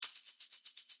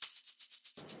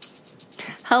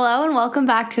Hello and welcome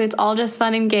back to It's All Just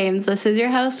Fun and Games. This is your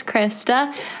host,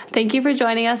 Krista. Thank you for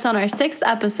joining us on our 6th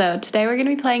episode. Today we're going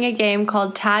to be playing a game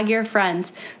called Tag Your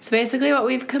Friends. So basically what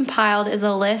we've compiled is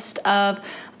a list of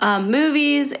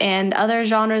movies and other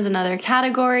genres and other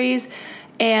categories.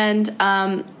 And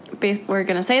we're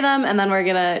going to say them and then we're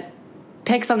going to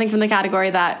pick something from the category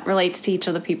that relates to each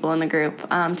of the people in the group.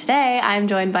 Today I'm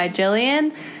joined by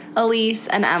Jillian, Elise,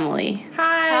 and Emily.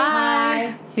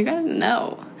 Hi. You guys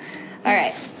know. All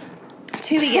right,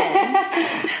 to begin.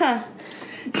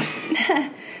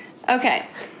 Okay.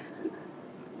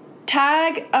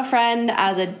 Tag a friend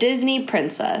as a Disney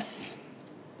princess.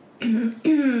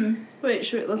 Wait,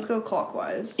 let's go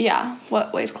clockwise. Yeah,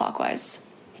 what way's clockwise?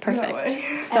 Perfect. That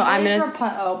way. So I'm gonna.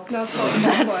 That's all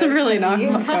That's really not.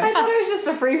 I thought it was just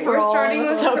a free for all.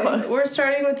 We're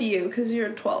starting with you because you're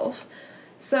 12.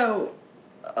 So,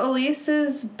 Elise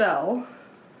is Belle.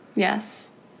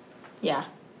 Yes, Yeah.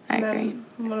 I And agree.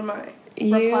 then, what am I?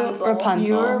 You Rapunzel.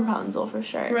 You were Rapunzel for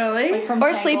sure. Really? Like from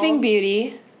Or Tangled. Sleeping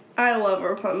Beauty. I love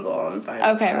Rapunzel. I'm fine.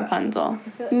 Okay, with that. Rapunzel.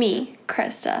 Me,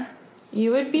 Krista.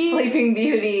 You would be Sleeping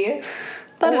Beauty.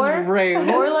 That is Or- rude.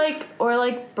 or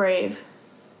like Brave.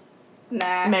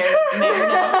 Nah. Meredith.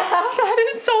 That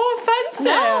is so offensive.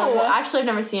 No, actually I've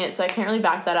never seen it, so I can't really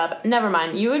back that up. Never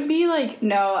mind. You would be like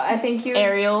No, I think you.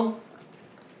 Ariel.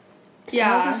 I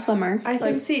Yeah. was a swimmer. I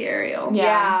can see Ariel.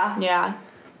 Yeah. Yeah.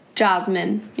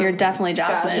 Jasmine. You're definitely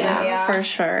Jasmine. Jasmine, yeah. For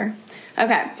sure.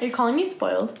 Okay. You're calling me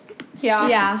spoiled. Yeah.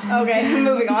 Yeah. Okay,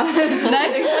 moving on. Next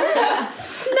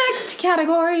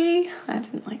category. I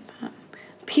didn't like that.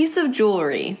 Piece of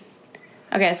jewelry.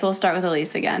 Okay, so we'll start with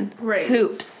Elise again. Rings.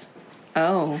 Hoops.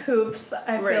 Oh. Hoops,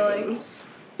 I feel like. Rings.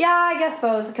 Yeah, I guess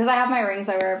both, because I have my rings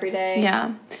I wear every day.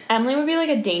 Yeah. Emily would be like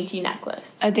a dainty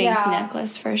necklace. A dainty Yeah.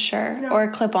 necklace for sure. No. Or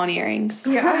clip-on earrings.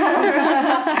 Or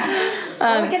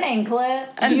like an anklet.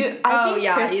 I think I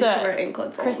used to Krista- wear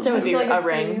anklets all Krista the would time. be like a it's for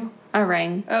ring. you. A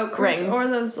ring. Oh, Chris, Rings. or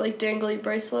those like dangly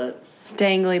bracelets.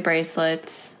 Dangly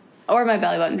bracelets. Or my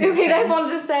belly button piercing. Okay, I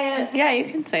wanted to say it. Yeah, you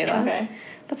can say that. Okay.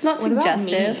 That's not What about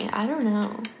suggestive. me? I don't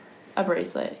know. A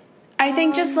bracelet. I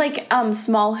think just like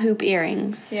small hoop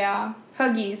earrings. Yeah.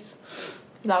 Huggies.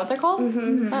 Is that what they're called?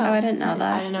 Mm-hmm. Oh, I didn't know I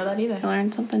that. didn't know that I either.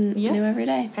 learn something Yeah. new every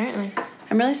day. Apparently.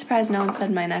 I'm really surprised no one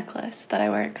said my necklace that I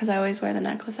wear because I always wear the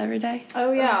necklace every day.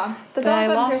 Oh, yeah. The But I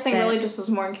belly button lost piercing it. really just was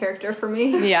more in character for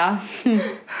me. Yeah.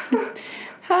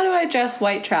 How do I dress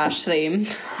white trash theme?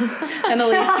 And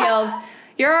Elise yells,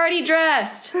 "You're already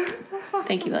dressed."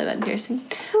 Thank you, belly button piercing.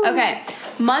 Okay,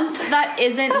 month that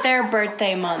isn't their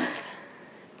birthday month.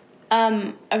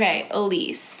 Okay,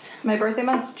 Elise. My birthday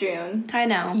month's June. I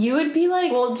know. You would be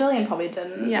like. Well, Jillian probably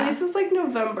didn't. Yeah. This is like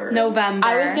November. November.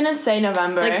 I was gonna say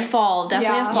November. like fall,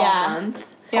 definitely Yeah. a fall Yeah. month.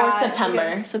 Yeah, or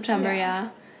September. September, yeah.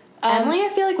 Emily, I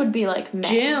feel like would be like May.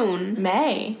 June.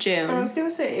 May. I June. was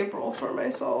gonna say April for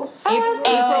myself. I was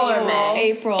gonna April say or May.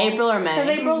 April. April or May. Because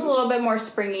April's a little bit more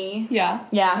springy. Yeah. I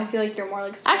Yeah. feel like you're more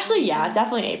like spring. Actually, yeah,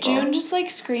 definitely April. June just like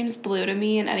screams blue to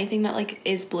me, and anything that like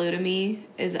is blue to me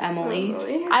is Emily.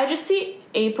 Really? I just see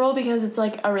April because it's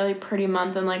like a really pretty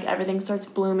month and like everything starts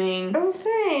blooming. Oh,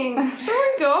 thanks.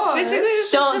 Oh my god. Basically,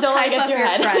 just Don't just let hype it get up to your your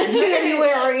head. friend.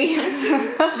 January.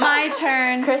 My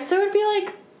turn. Krista would be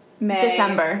like May.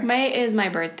 December. May is my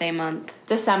birthday month.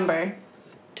 December.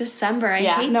 December. I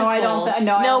Yeah. hate No, the I cold. don't.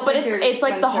 No, I No, don't but think it's you're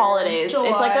like the winter. holidays. July.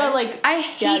 It's like a like I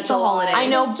hate Yeah, the July. holidays. I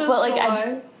know, It's just but like July. I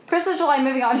just Christmas, July,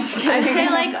 moving on. Just I kidding. say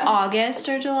like August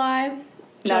or July.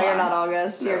 No, July. you're not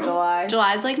August. You're No. July.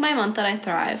 July's like my month that I I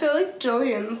thrive. feel like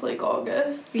Jillian's like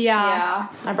August. Yeah.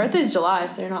 my birthday's July,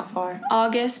 so you're not far.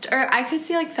 August, or I could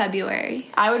see like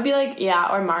February. I would be like Uh,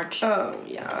 or March. Oh,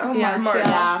 yeah. Yeah. March.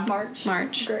 Yeah. March.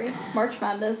 March. Great. March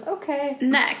Madness. Okay.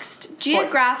 Next,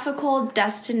 geographical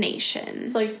destination.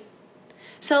 It's like.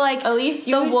 So like Elise,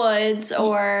 you the would- woods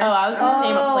or Oh, I was gonna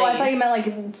name a Oh, place. I thought you meant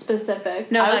like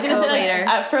specific. no, I was that gonna comes say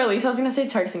later. for Elise, I was gonna say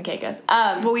Turks and Caicos.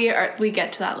 But we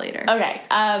get to that later. Okay.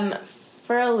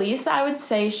 For Elise, I would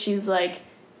say she's like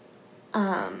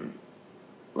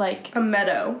A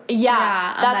meadow.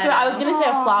 Yeah, a that's what I was meadow. gonna say.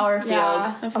 A flower field.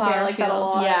 Yeah. A Okay, flower I like that a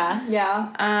field. lot. Yeah.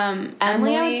 Yeah.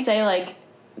 Emily, I would say like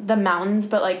the mountains,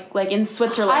 but like in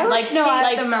Switzerland, I would like hate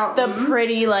like the mountains.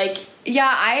 pretty like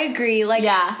Yeah, I agree. Like,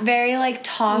 Yeah. very like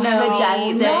Tahoe, No,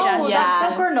 majestic. No, Yeah.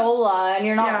 that's so granola, and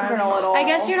you're not Yeah. granola at all. I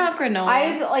guess you're not granola.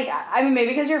 I mean, maybe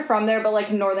because you're from there, but like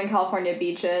Northern California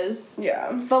beaches.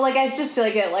 Yeah. But like, I just feel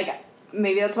like it. Like,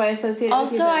 maybe that's why I associate it with you.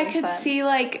 Also, but it I makes could sense. see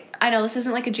like I know this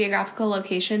isn't like a geographical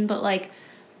location, but like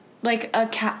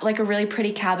a really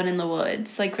pretty cabin in the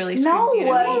woods, like really screams No, you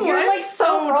to me. you're I'm like so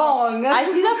so wrong. I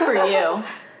see that for you.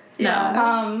 No,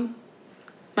 Um,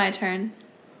 my turn.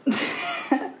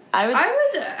 I would. I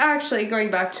would actually,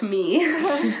 going back to me,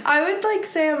 I would like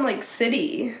say I'm like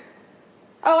city.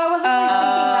 Oh, I wasn't really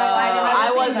thinking that.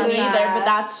 I wasn't thinking either, that. but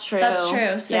that's true. That's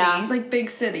true. City. Yeah. Like big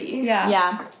city. Yeah.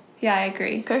 Yeah. Yeah, I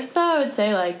agree. Kirsta, I would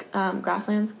say like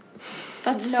grasslands.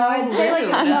 That's No, so I'd say like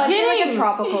rude. I'm I'd say like kidding. a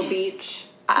tropical beach.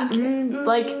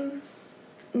 Like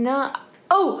no.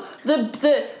 Oh,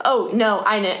 the oh no,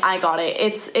 I got it.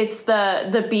 It's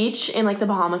the beach in like the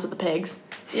Bahamas with the pigs.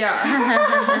 Yeah.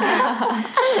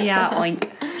 Yeah, oink.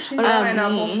 She's a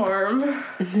pineapple farm.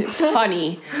 It's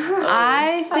funny.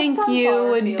 I think sounds you far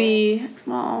would afield. be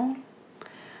well.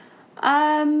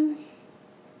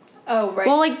 Oh, right.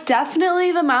 Well, like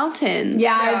definitely the mountains.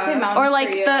 yeah, I'd say Yeah. mountains Or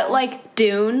like for you. the like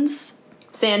dunes,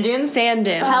 Sand dunes. sand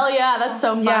dunes. Hell yeah, that's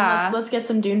so fun. Yeah. Let's get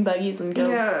some dune buggies and go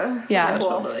Yeah. Yeah.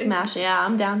 Totally. smash it. Yeah,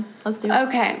 I'm down. Let's do it.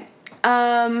 Okay.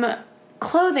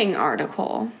 Clothing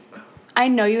article. I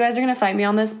know you guys are gonna fight me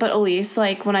on this, but Elise,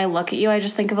 like when I look at you, I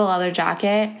just think of a leather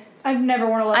jacket. I've never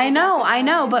worn a leather I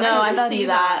know, but No, I I see see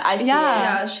that. I see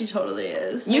Yeah. Yeah, she totally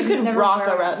is. it. You could never rock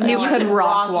wear- a You could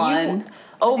rock one.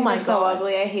 Oh my my god, so god.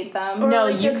 ugly. I hate them. Or No,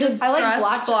 like you a could- distressed I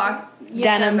like black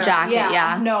Denim jacket,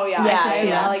 yeah. No, yeah. Yeah, I could see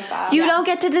yeah. that. I like that. You don't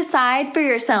get to decide for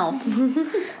yourself.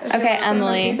 Okay,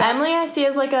 Emily. Emily, I see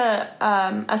as like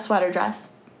a sweater dress.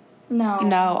 No.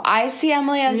 No, I see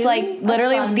Emily as Really? like A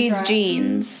literally with these sundress.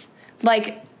 jeans,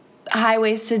 like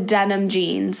high-waisted denim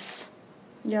jeans.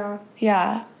 Yeah.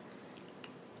 Yeah.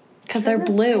 Because they're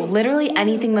blue. Literally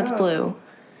anything that's blue.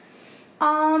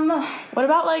 What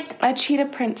about like A cheetah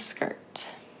print skirt.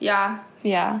 Yeah.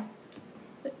 Yeah.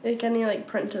 Like any like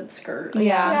printed skirt.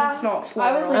 Yeah. It's not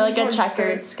floral. I was or like a towards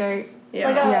checkered skirts. skirt?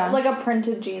 yeah. Like Yeah. a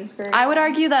printed jean skirt. I would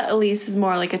argue that Elise is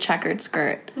more like a checkered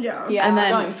skirt. yeah. Yeah. And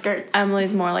then Going skirts.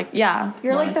 Emily's more like, yeah.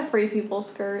 You're more like the free people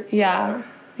skirt. Yeah.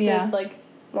 Yeah. Like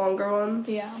Longer ones.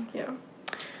 Yeah. Yeah.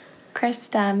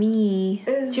 Krista, me.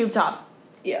 Is- Tube top.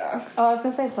 Yeah. oh, I was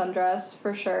gonna say sundress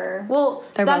for sure. Well,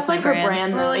 They're that's both like my her brand.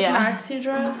 brand Or though. like Yeah. maxi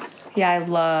dress. Yeah, I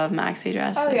love maxi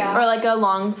dresses. Oh, yeah. Or like a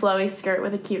long flowy skirt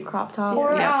with a cute crop top.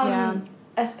 Or Yeah.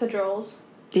 espadrilles.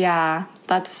 Yeah,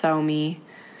 that's so me.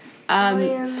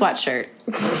 Julian. Sweatshirt.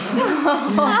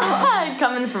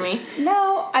 Coming for me.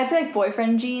 No, I say like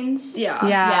boyfriend jeans. Yeah.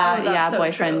 Yeah, Oh, that's yeah, so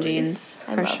boyfriend true, jeans Elise.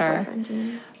 I for love sure. boyfriend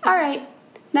jeans. All right,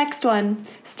 next one.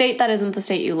 State that isn't the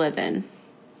state you live in.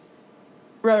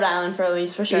 Rhode Island for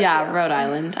Elise for sure. Yeah, Rhode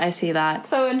Island. I see that.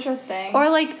 So interesting. Or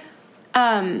like,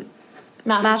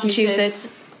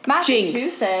 Massachusetts.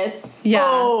 Massachusetts. Yeah.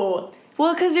 Oh,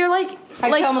 Well, because you're like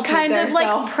Actually, I almost kind lived of there,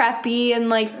 like so. preppy and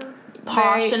like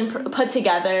posh very, and put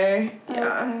together.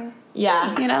 Yeah.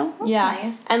 Yeah. you know. That's yeah.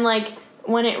 nice. And like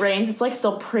when it rains, it's like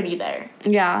still pretty there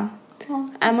Yeah.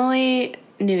 Emily,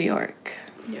 New York.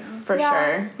 Yeah. for Yeah.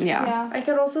 sure. Yeah. Yeah. I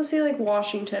could also see like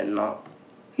Washington, not.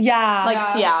 Yeah. Like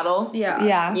Yeah. Seattle. Yeah.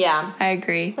 yeah. Yeah. I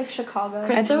agree. Like Chicago.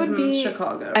 Krista would be.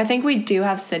 Chicago. I think we do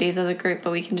have cities as a group,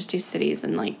 but we can just do cities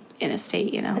in like in a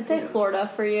state, you know. I'd say Florida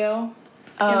for you.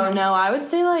 Oh no, I would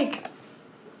say like.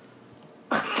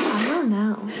 I don't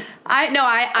know.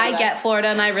 I get that's- Florida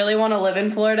and I really want to live in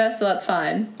Florida, so that's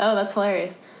fine. Oh, that's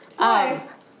hilarious. Why?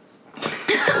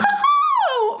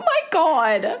 Oh my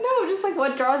god. No, just like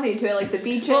what draws you to it, like the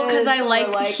beaches. Well, because I or,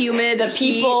 like humid The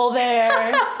people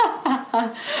there.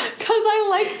 Because I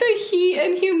like the heat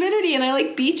and humidity, and I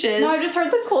like beaches. No, I just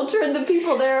heard the culture and the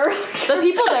people there. The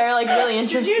people there are like really Did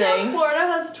interesting. you know Florida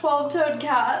has 12-toed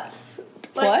cats?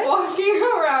 Like What? walking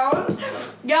around.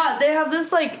 Yeah, they have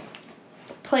this like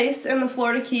place in the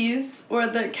Florida Keys where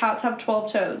the cats have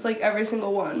 12 toes, like every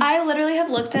single one. I literally have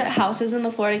looked at houses in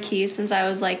the Florida Keys since I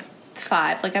was like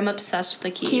 5. Like I'm obsessed with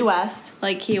the Keys. Key West.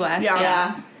 Like Key West. Yeah.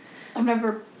 Yeah. I've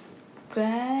never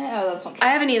been. Oh, that's not true.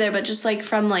 I haven't either, but just like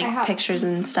from I like have. pictures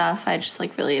and stuff, I just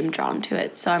like really am drawn to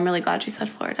it. So I'm really glad you said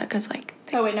Florida because like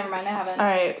Oh wait, never mind. I haven't. All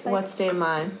right, Say- what state am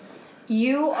I?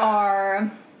 You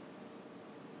are.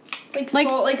 like like-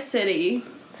 Salt Lake City.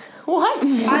 What?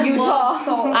 I Utah. love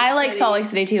Salt Lake I like City. Salt Lake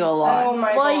City too a lot. Oh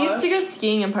my Well, gosh. I used to go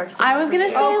skiing in Park City. I was gonna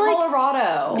say Oh, like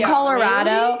Colorado. Yeah.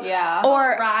 Colorado Yeah.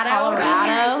 or Colorado.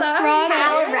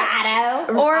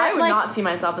 Colorado. or I would like not see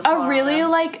myself as a Colorado. really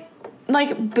like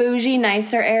bougie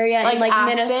nicer area Like in like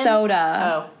Aspen?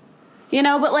 Minnesota. Oh, you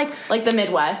know, but like like the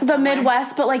Midwest. the somewhere.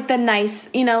 Midwest, but like the nice,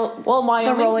 you know, Well, Wyoming's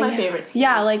the rolling, my favorite state.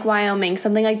 yeah, like Wyoming,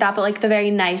 something like that, but like the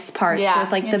very nice parts Yeah, with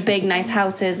like the big nice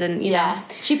houses and you Yeah.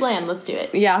 Cheap land, let's do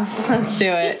it. know, yeah, let's do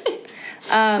it.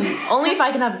 Only if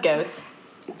I can have goats.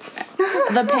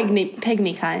 The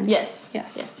pygmy kind. Yes.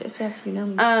 Yes. Yes, you know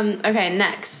me. Okay,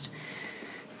 next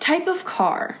type of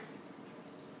car.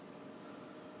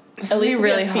 This At would be least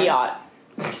really really hard. Fiat.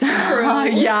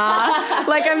 true. Yeah.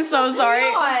 Like, I'm so sorry.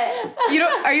 What? You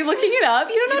don't. Are you looking it up?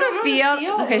 You don't know how to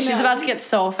feel. Okay, she's about to get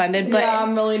so offended, but Yeah,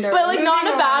 I'm really nervous. But like not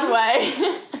in a bad way.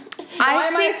 I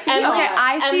am see. I feeling Okay, it?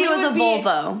 I see Emily you as a would be-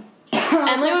 Volvo.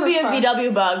 Emily would be a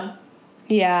VW bug.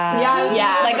 Yeah.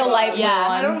 Yeah. Like a light blue Yeah.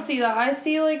 I one. don't see that. I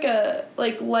see like a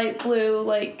light blue,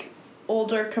 like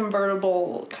older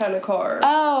convertible kind of car.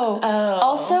 Oh. Oh.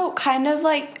 Also, kind of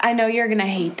like, I know you're gonna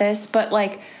hate this, but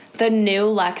like the new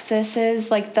Lexuses,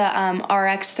 like the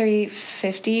RX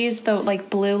 350s, the like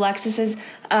blue Lexuses.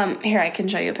 Here, I can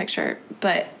show you a picture,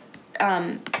 but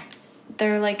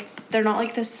they're not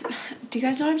like this. Do you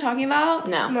guys know what I'm talking about?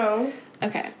 No. No.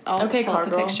 Okay, I'll Okay, pull up a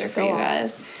car girl, picture for go you on.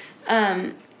 guys.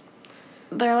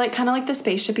 They're like kind of like the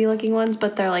spaceshipy looking ones,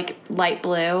 but they're like light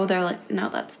blue. They're like, no,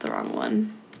 that's the wrong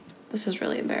one. This is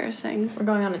really embarrassing. We're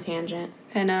going on a tangent.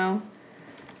 I know.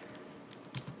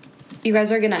 You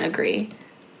guys are gonna agree,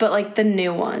 but like the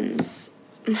new ones.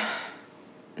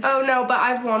 Oh no, but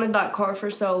I've wanted that car for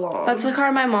so long. That's the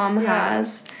car my mom Yeah.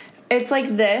 has. It's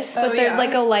like this, but Oh, there's yeah.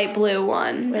 like a light blue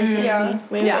one. Yeah.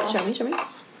 Wait, Yeah. show me.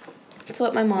 It's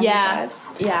what my mom Yeah. drives.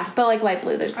 Yeah. But like light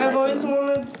blue, there's. the I've light always blue one.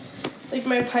 wanted, like,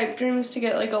 my pipe dream is to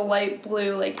get like a light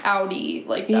blue, like Audi,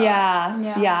 like that.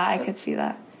 Yeah, Yeah. I could see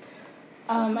that.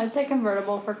 I'd say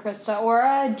convertible for Krista or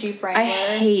a Jeep Wrangler. I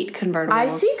hate convertibles. I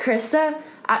see Krista.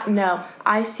 No,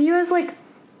 I see you as like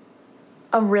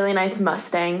a really nice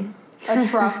Mustang. A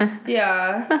truck,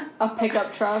 Yeah. a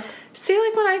pickup truck. See,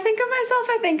 like when I think of myself,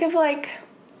 I think of like,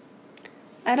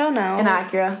 I don't know, An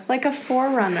Acura. like a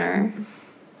 4Runner.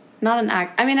 Not an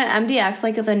I mean an MDX,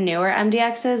 like the newer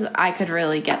MDXs, I could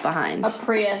really get behind. A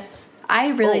Prius. I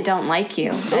really don't like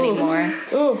you anymore.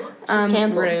 Ooh, she's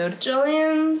canceled. Rude.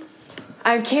 Jillian's.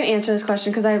 I can't answer this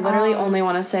question because I literally only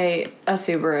want to say a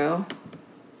Subaru.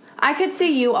 I could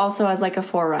see you also as like a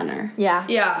 4Runner. Yeah.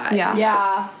 Yeah. Yeah.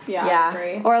 Yeah. Yeah. I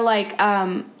agree. Or like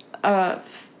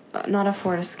not a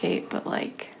Ford Escape, but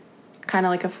like kind of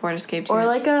like a Ford Escape too. Or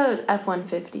like a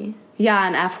F-150. yeah,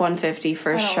 an F-150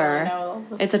 for I don't sure. really know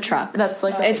this- It's a truck. That's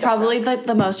like It's probably like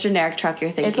the most generic truck you're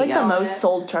thinking it's like the of. most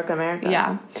sold truck in America.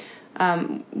 Yeah.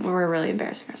 We're really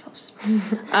embarrassing ourselves.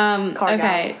 Car Okay,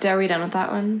 guys. are we done with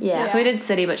that one? Yeah. So we did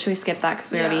city, but should we skip that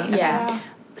because we already... okay. Yeah.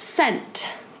 Scent.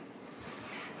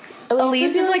 Elise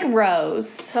Elise is like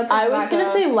rose. That's I was exactly gonna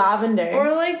what say lavender.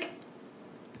 Or like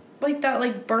that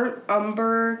like burnt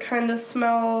umber kind of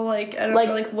smell. Like I don't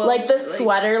know, like wilt, like the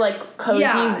sweater, like cozy.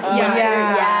 Yeah, winter.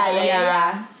 yeah.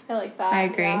 yeah. I like that. I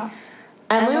agree. Yeah.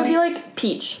 Emily would be Emily's- like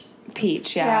peach.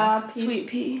 Peach, yeah. Yeah. Peach. sweet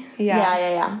pea.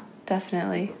 Yeah.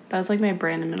 Definitely. That was like my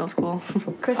brand in middle school.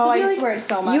 Chris Oh, would I be used like, to wear it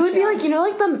so much. you would be yeah. like, you know,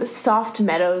 like the soft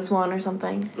meadows one or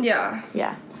something. Yeah.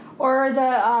 Yeah. Or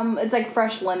the it's like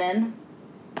fresh linen.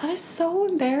 That is so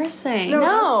embarrassing. No,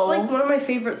 No. that's like one of my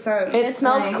favorite scents. It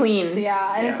smells nice. clean.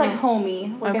 Yeah, and it's Yeah. like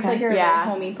homey. Like I feel Okay. like you're a Yeah.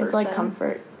 very homey person. It's like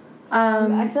comfort.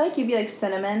 I feel like you'd be like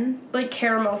cinnamon. like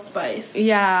caramel spice.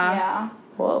 Yeah. Yeah.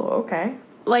 Whoa, okay.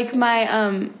 Like my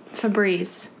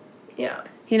Febreze. Yeah.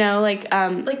 You know, like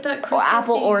Like that oh, Christmassy,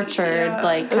 apple orchard, yeah.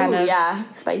 like kind Ooh, of yeah.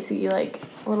 Spicy, like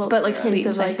little But, like, hints sweet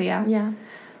and of, like- spicy, yeah. Yeah.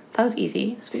 that was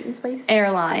easy. Sweet and spicy.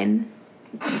 Airline.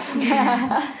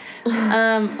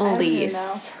 even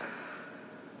Elise.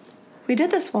 We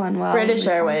did this one well. British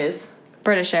Airways.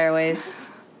 British Airways.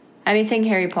 Anything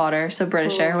Harry Potter, so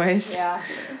British Airways. Yeah.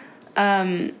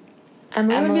 Emily would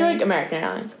be Emily. like American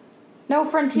Airlines. No,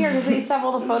 Frontier, because they used to have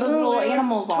all the photos of the No, little we were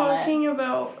animals on it. Talking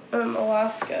about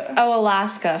Alaska. Oh,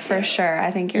 Alaska for sure.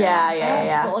 I think you're. Yeah, Alaska.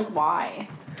 yeah. But like, why?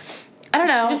 I don't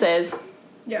know. She just is.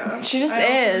 Yeah. She just I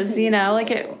also is, just- you know, like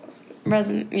it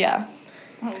reson. Yeah.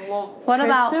 Well, What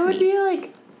about Krista would me? be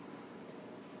like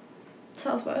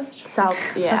Southwest.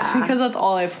 South. Yeah. That's because that's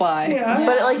all I fly. Yeah.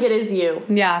 But like it is you.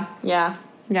 Yeah. Yeah.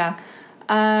 Yeah.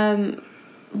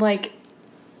 Like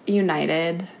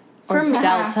United or For me,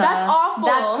 Delta. That's awful.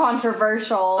 that's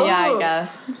controversial. Yeah, I Oof.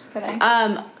 guess. Just kidding.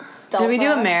 Did we do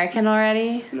Delta. American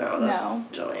already? No, that's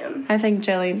Jillian. I think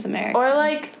Jillian's American. Or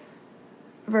like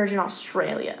Virgin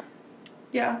Australia.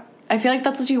 Yeah. I feel like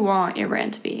that's what you want your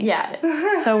brand to be. Yeah.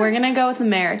 So we're gonna go with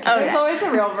American. Okay. There's always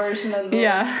a real version and the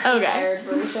Yeah. Okay. desired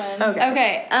version. Okay.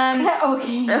 Okay.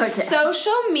 Okay. Okay.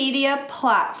 Social media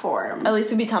platform. At least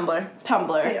would be Tumblr.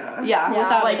 Tumblr. Yeah. Yeah,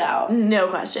 without Like a doubt. no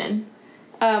question.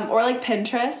 Or like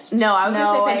Pinterest. No, I was No,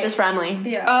 gonna I- say Pinterest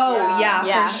friendly. Yeah. Oh Yeah. yeah,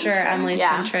 Yeah. for sure. Emily's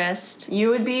Yeah. Pinterest. You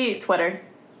would be Twitter.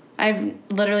 I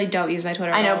literally don't use my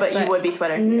Twitter. I know, at all, but you would be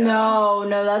Twitter. No,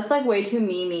 that's like way too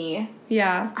memey.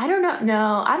 Yeah. I don't know.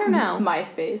 No, I don't know.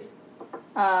 MySpace.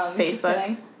 Just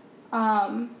Facebook.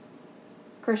 kidding.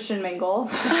 Christian Mingle.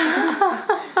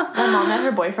 My mom met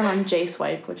her boyfriend on J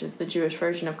Swipe, which is the Jewish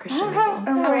version of Christian Mingle.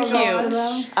 Oh my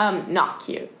Cute. god. Not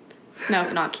cute. No,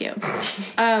 not cute.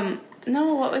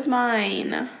 No, what was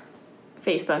mine?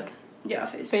 Facebook. Yeah,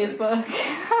 Facebook. Facebook.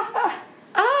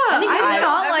 I think do I-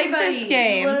 not like Everybody. this You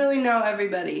game. literally know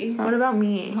everybody. What about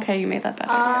me? Okay, you made that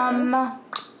better.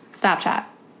 Snapchat,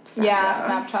 Yeah,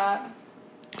 Snapchat.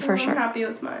 for I'm sure. happy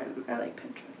with mine. I like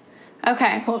Pinterest.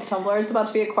 Okay. Love Tumblr. It's about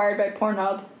to be acquired by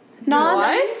Pornhub.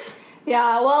 What?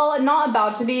 Yeah, well, not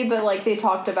about to be, but like they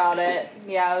talked about it.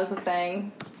 Yeah, it was a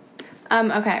thing.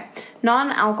 Okay.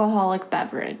 Non-alcoholic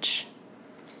beverage.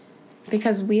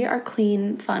 Because we are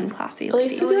clean, fun, classy At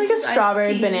least ladies. it'd be like a Iced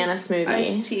strawberry tea. banana smoothie.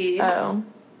 Iced tea. Oh.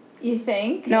 You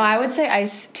think? No, I would say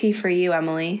iced tea for you,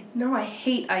 Emily. No, I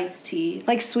hate iced tea.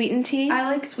 Like sweetened tea? I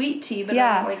like sweet tea, but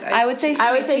yeah. I don't like iced I would say tea. sweet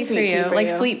I would say tea sweet tea for you. for Like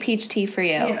you. sweet peach tea for you.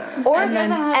 Yeah. Or And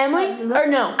then- Emily, or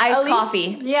no, Iced Elise-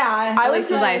 coffee. Yeah, At like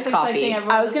least it's what I iced was coffee. expecting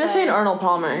everyone I was to gonna say an Arnold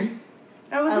Palmer.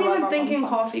 I wasn't I love even thinking Arnold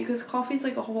Palmer. coffee because coffee's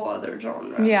like a whole other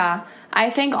genre. Yeah. I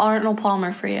think Arnold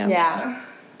Palmer for you. Yeah.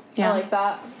 Yeah. I like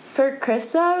that. For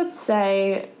Krista, I would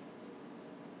say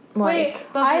like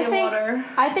Wait, Bubbly water.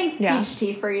 I think Yeah. peach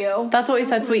tea for you. That's what we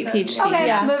said, That's what we sweet said. peach tea. Okay,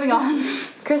 Yeah. moving on.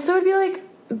 Krista would be like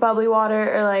bubbly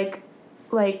water or like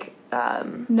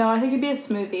No, I think it'd be a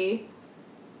smoothie.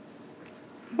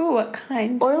 Ooh, what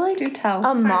kind? or like Do tell.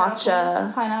 a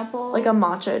matcha, Pineapple. like a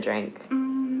matcha drink.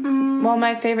 Well,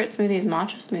 my favorite smoothie is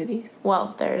matcha smoothies.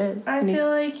 Well, there it is. I And you feel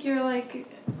like you're like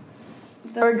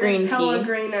Or those, green tea. like,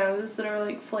 Pellegrinos that are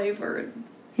like flavored.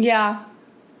 Yeah.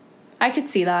 I could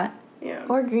see that. Yeah.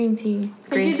 Or green tea. I think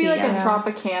green it'd be tea, like yeah. a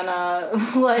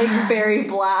Tropicana, like berry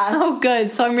blast. Oh,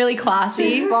 good. So I'm really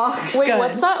classy. box. Wait, Good.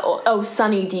 what's that? Oh,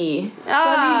 Sunny D.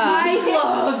 Ah. I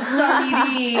love Sunny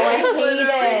D. It's hate literally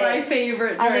it. my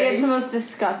favorite drink. I think it's the most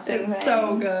disgusting thing. It's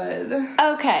so good.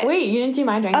 Okay. Wait, you didn't do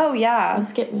my drink. Oh, yeah.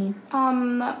 Let's get me.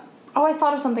 Oh, I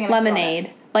thought of something. and I forgot it.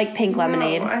 Lemonade. Like pink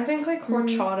lemonade. No, I think like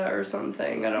horchata or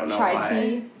something. I don't know Chai why.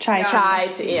 tea. Chai Yeah. tea. Chai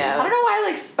tea. I don't Yeah. know why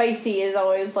like spicy is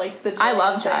always like the. I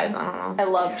love thing. chais. I don't know. I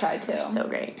love chai too. So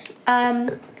great.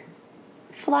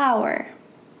 Flower.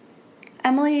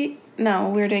 Emily. No,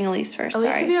 we were doing Elise first. At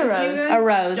least Sorry. it'd be a If you rose. guys A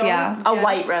rose, don't yeah. A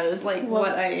white guess, rose. Like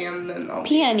what I am, then I'll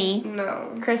Peony.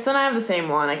 No. Chris and I have the same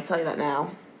one. I can tell you that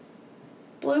now.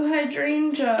 Blue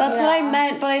hydrangea. That's what I Yeah.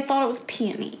 meant, but I thought it was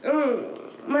peony.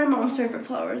 My mom's favorite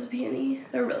flower is peony.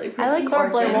 They're really pretty. I like Or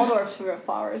Blair orchids. Waldorf's favorite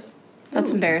flowers. That's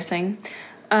embarrassing.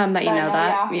 That you I know know,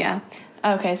 that. Yeah.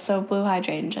 Okay, so blue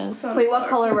hydrangeas. So- Wait, what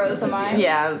color rose am I?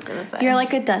 Yeah, I was gonna say. You're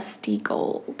like a dusty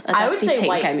gold. A I would dusty say pink,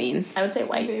 white. I mean. I would say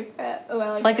white. Oh,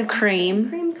 I Like a cream.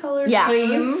 cream colored. Yeah.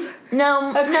 rose.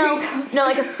 No, no, no,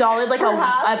 like a solid, like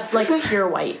Perhaps. a like pure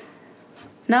white.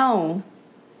 No.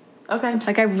 Okay.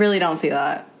 Like, I really don't see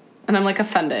that. And I'm, like,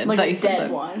 offended. Like that a you said dead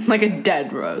that. one. Like a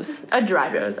dead rose. A dry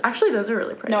rose. Actually, those are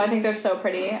really pretty. No, I think they're so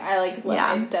pretty. I like let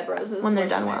Yeah. my dead roses When they're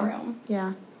live in done my well. room.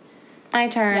 Yeah. My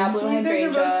turn. Yeah, blue You guys are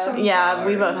both hydrangea. some Yeah,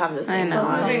 we both have flowers. this. I know.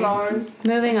 Moving on.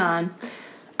 Moving on.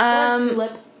 Or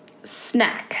tulip.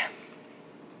 Snack.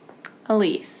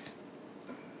 Elise.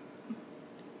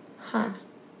 Huh.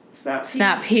 Snap peas.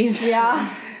 Snap peas.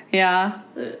 Yeah. Yeah.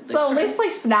 The So at least like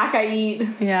crisps. snack I eat.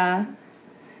 Yeah.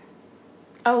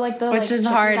 Oh, like the Which like, is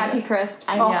hard. Snappy crisps.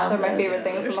 I Oh, know they're my those. favorite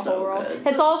things in They're the so whole world. good.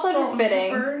 It's also Salt just and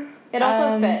fitting. pepper. It also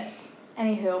Um, fits.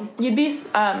 Anywho. You'd be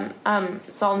salt and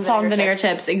Salt and vinegar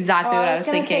chips. Exactly what I was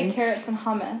gonna thinking. say carrots and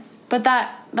hummus. But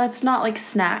that's not like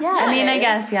snack. Yeah, I mean, it I is.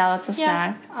 guess, yeah, that's a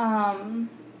snack.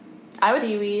 I would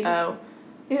seaweed. Oh,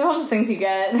 These are all just things you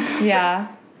get. Yeah.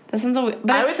 This one's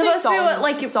but I would it's say supposed to be salt what, and-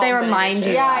 like, salt they and vinegar remind you.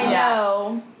 chips. Yeah, I Yeah.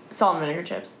 know. salt and vinegar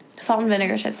chips. Salt and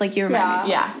vinegar chips, like you remind Yeah. me. of.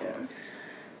 Yeah. Yeah.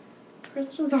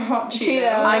 Crystal's a hot Cheeto.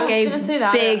 Cheeto. I Like was a gonna say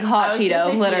that. big I hot was gonna say Cheeto,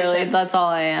 pita literally. chips. That's all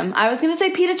I am. I was gonna say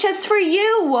pita chips for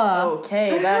you.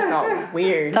 Okay, that got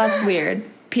weird. That's weird.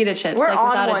 Pita chips, We're like on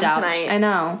without a one doubt. tonight. I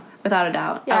know, without a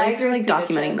doubt. Yeah, At I least agree we're like with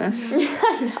pita documenting chips. this.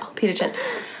 I know. Pita chips.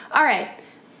 All right.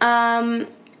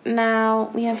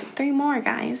 Now we have 3 more,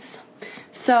 guys.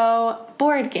 So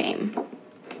board game.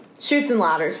 Shoots and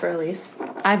ladders for Elise.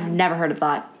 I've never heard of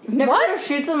that. Never What? heard of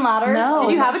shoots and ladders? No.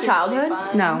 Did you have a That's childhood? really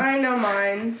fun. No. I know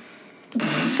mine.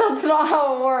 That's not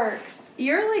how it works.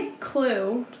 You're like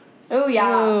Clue. Oh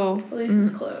yeah. Ooh, Elise's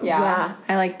Clue. Yeah.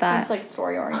 I like that. It's like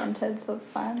story oriented, so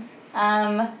it's fun.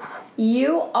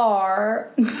 You are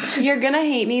You're gonna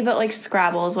hate me, but like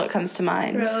Scrabble is what comes to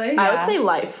mind. Really? I Yeah. would say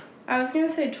life. I was gonna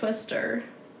say Twister.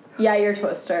 yeah, you're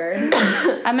Twister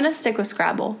I'm gonna stick with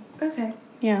Scrabble. Okay.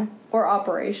 Yeah. or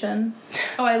Operation.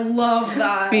 Oh, I love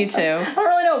that. Me too. I don't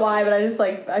really know why, but I just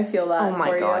like I feel that. Oh my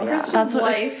for God, you. yeah. Crystal's That's what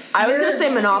life. I was gonna say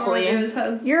All she Monopoly. wanna do is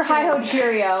have You're Hi Ho kids.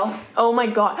 Cheerio. Oh my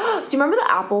god. Do you remember the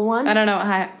apple one? I don't know.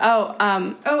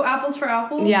 Oh, apples for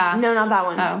apples? Yeah. No, not that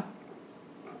one. Oh.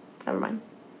 Never mind.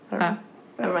 Oh.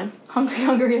 Never mind.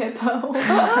 Hungry Hippo.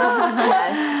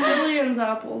 Yes. Jillian's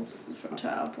apples to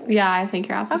apples. Yeah, I think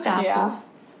you're apples to Okay. apples.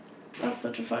 That's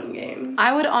such a fun game.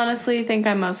 I would honestly think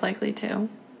I'm most likely to.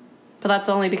 But that's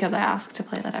only because I ask to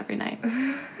play that every night. What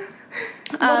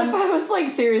if I was like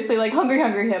seriously like Hungry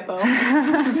Hippo?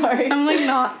 Sorry. I'm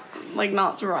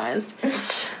not surprised.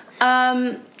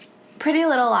 Pretty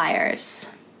Little Liars.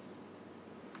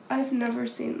 I've never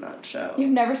seen that show. You've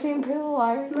never seen Pretty Little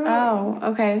Liars? Oh,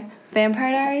 okay.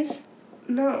 Vampire Diaries?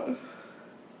 No.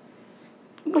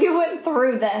 We went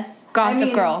through this.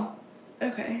 Gossip Girl.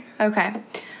 Okay. Okay.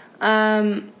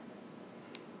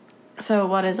 So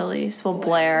what is Elise? Well,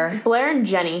 Blair. Blair and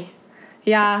Jenny.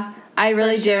 Yeah, I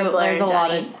really For sure, do. Blair There's a and lot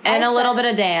of... Jenny. And I a little said-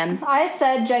 bit of Dan. I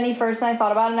said Jenny first and I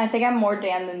thought about it and I think I'm more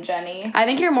Dan than Jenny. I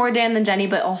think you're more Dan than Jenny,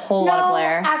 but a whole lot of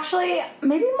Blair. Actually,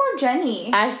 maybe more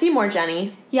Jenny. I see more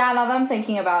Jenny. Yeah, now that I'm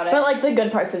thinking about it. But like the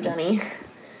good parts of Jenny.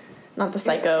 Not the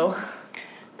psycho.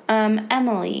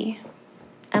 Emily.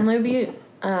 Emily would be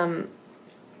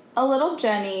a little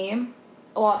Jenny,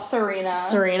 a lot Serena.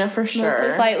 Serena for sure.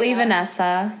 Slightly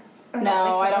Vanessa.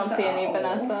 No, I don't Vanessa see any at all.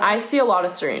 Vanessa. I see a lot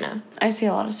of Serena. I see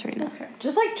a lot of Serena.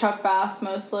 Just like Chuck Bass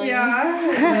mostly.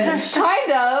 Yeah.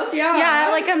 Kind of. Yeah. Yeah,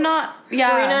 like I'm not...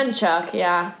 Yeah. Serena and Chuck,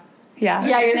 yeah. Yeah,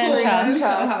 Yeah, you're Serena and Serena. Chuck. I'm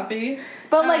so happy.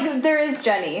 But like there is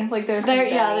Jenny. Like there's some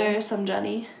Jenny. some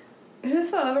Jenny.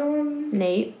 Who's the other one?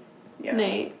 Nate. Yeah.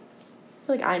 Nate. I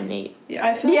feel like I'm Nate. Yeah.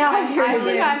 I feel Yeah, like you're I think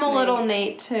Nate. I'm a little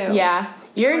Nate too. Yeah.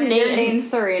 You're You're Nate. named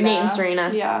Serena. Nate and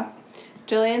Serena. Yeah.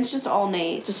 Jillian's just all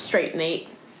Nate. Just straight Nate.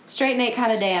 Straight Nate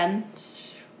kind of Dan.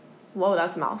 Whoa,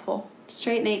 that's a mouthful.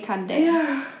 Straight Nate kind of Dan.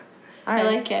 Yeah. All I right.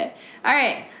 like it. All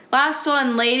right. Last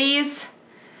one, ladies.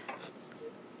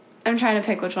 I'm trying to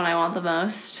pick which one I want the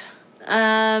most.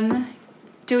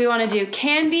 Do we want to do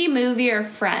candy, movie, or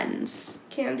Friends?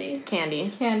 Candy.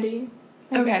 Candy. Candy.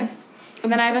 I Okay. guess.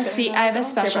 And then I have I have a Peer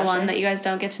special one pressure. that you guys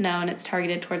don't get to know, and it's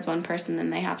targeted towards one person,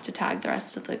 and they have to tag the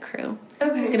rest of the crew.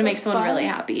 Okay. It's gonna make someone fun. really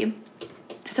happy.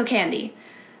 So candy,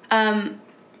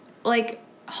 like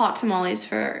hot tamales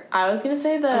for I was gonna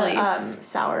say the Elise.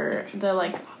 sour, the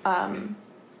like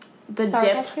the Sour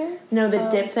dip. Patch Kid? No, the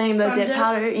dip thing, the Fun dip dip?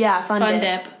 powder. Yeah, fun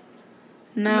dip.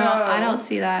 No, No. I don't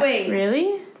see that. Wait.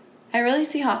 Really? I really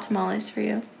see hot tamales for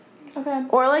you. Okay.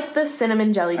 Or like the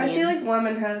cinnamon jelly bean. I see like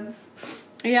lemon heads.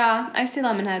 Yeah, I see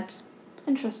lemon heads.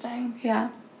 Interesting. Yeah,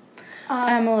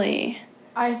 Emily.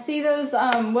 I see those.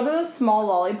 What are those small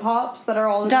lollipops that are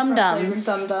all the Dum different Dums.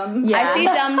 flavors? Dum Dums. Yeah. I see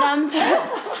Dum Dums,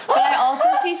 but I also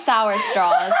see sour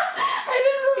straws.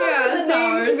 I didn't remember Yeah, the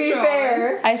name. sour To be straws.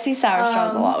 fair, I see sour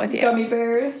straws a lot with you. Gummy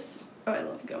bears. Oh, I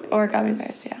love gummy Or gummy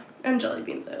bears, yeah. And jelly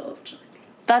beans. I love jelly beans.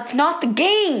 That's not the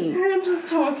game. I'm just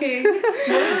talking. What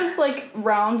are those like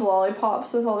round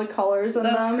lollipops with all the colors in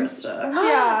That's them? Krista.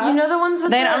 Yeah. You know the ones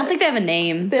with They, the, I don't think they have a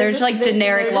name. They're They're just just- like they're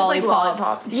generic just like lollipop.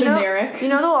 lollipops. Generic. You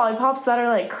know the lollipops that are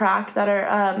like crack that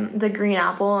are the green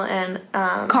apple and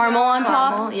Caramel on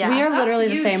top. Caramel, yeah. We are That's literally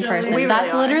the you, same Jillian. person. We really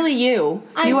That's are. literally you.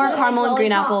 I You are don't caramel like and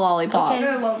green apple lollipops. lollipop. Okay.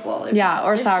 I love lollipops. Yeah,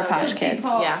 or Sour so Patch Tootsie Kids.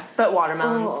 Pop. yeah, but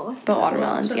watermelons. Oh. But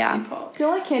watermelons, yeah. Tootsie Pops. The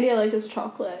only candy I like is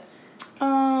chocolate.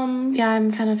 Yeah,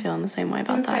 I'm kind of feeling the same way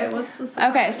about Okay, that. what's the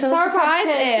surprise? Okay, so the Sour surprise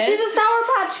Patch Kid. is... She's a Sour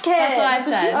Patch Kid. That's what I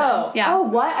said. Oh. Yeah. Oh,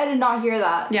 what? I did not hear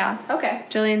that. Yeah. Okay.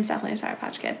 Jillian's definitely a Sour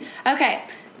Patch Kid. Okay,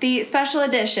 the special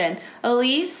edition.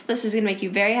 Elise, this is going to make you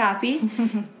very happy.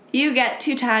 You get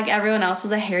to tag everyone else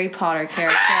as a Harry Potter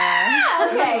character.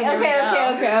 Okay. There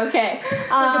we go. Okay.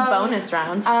 It's like a bonus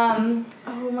round.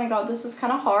 Oh my god, this is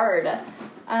kind of hard.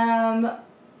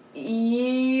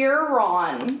 You're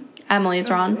Ron. Emily's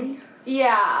Ron.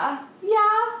 Yeah.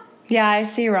 Yeah, I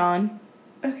see Ron.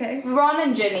 Okay. Ron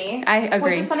and Ginny. I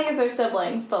agree. Which is funny because they're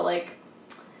siblings, but like,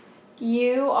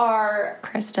 you are.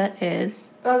 Krista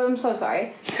is... Oh, I'm so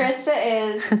sorry. Krista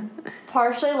is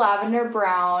partially lavender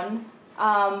brown,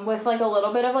 with like a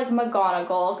little bit of like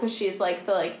McGonagall because she's like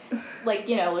the like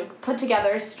you know like put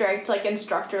together, strict, like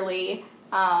instructorly,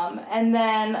 and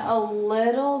then a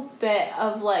little bit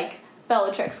of like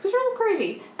Bellatrix because you're a little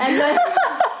crazy, and then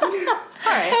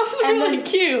Alright. That was And really then-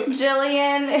 cute.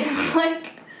 Jillian is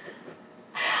like.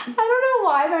 I don't know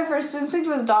why my first instinct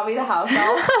was Dobby the house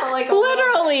elf, but like a little-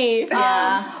 Literally.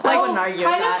 Yeah, I wouldn't argue with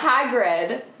kind that. of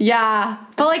Hagrid. Yeah,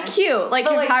 but like cute. Like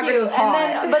But, if like, Hagrid cute. was hot.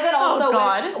 And then, but then also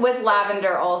God. with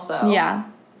lavender also. Yeah.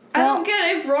 I don't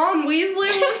get if Ron Weasley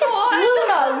was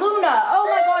hot. Luna. Oh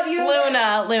my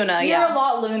god, Luna, You're yeah. a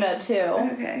lot Luna too.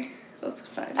 Okay, that's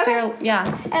fine. So you're- yeah.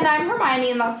 And I'm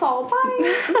Hermione, and that's all.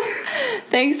 Bye.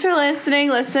 Thanks for listening.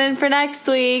 Listen for next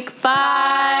week.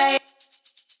 Bye.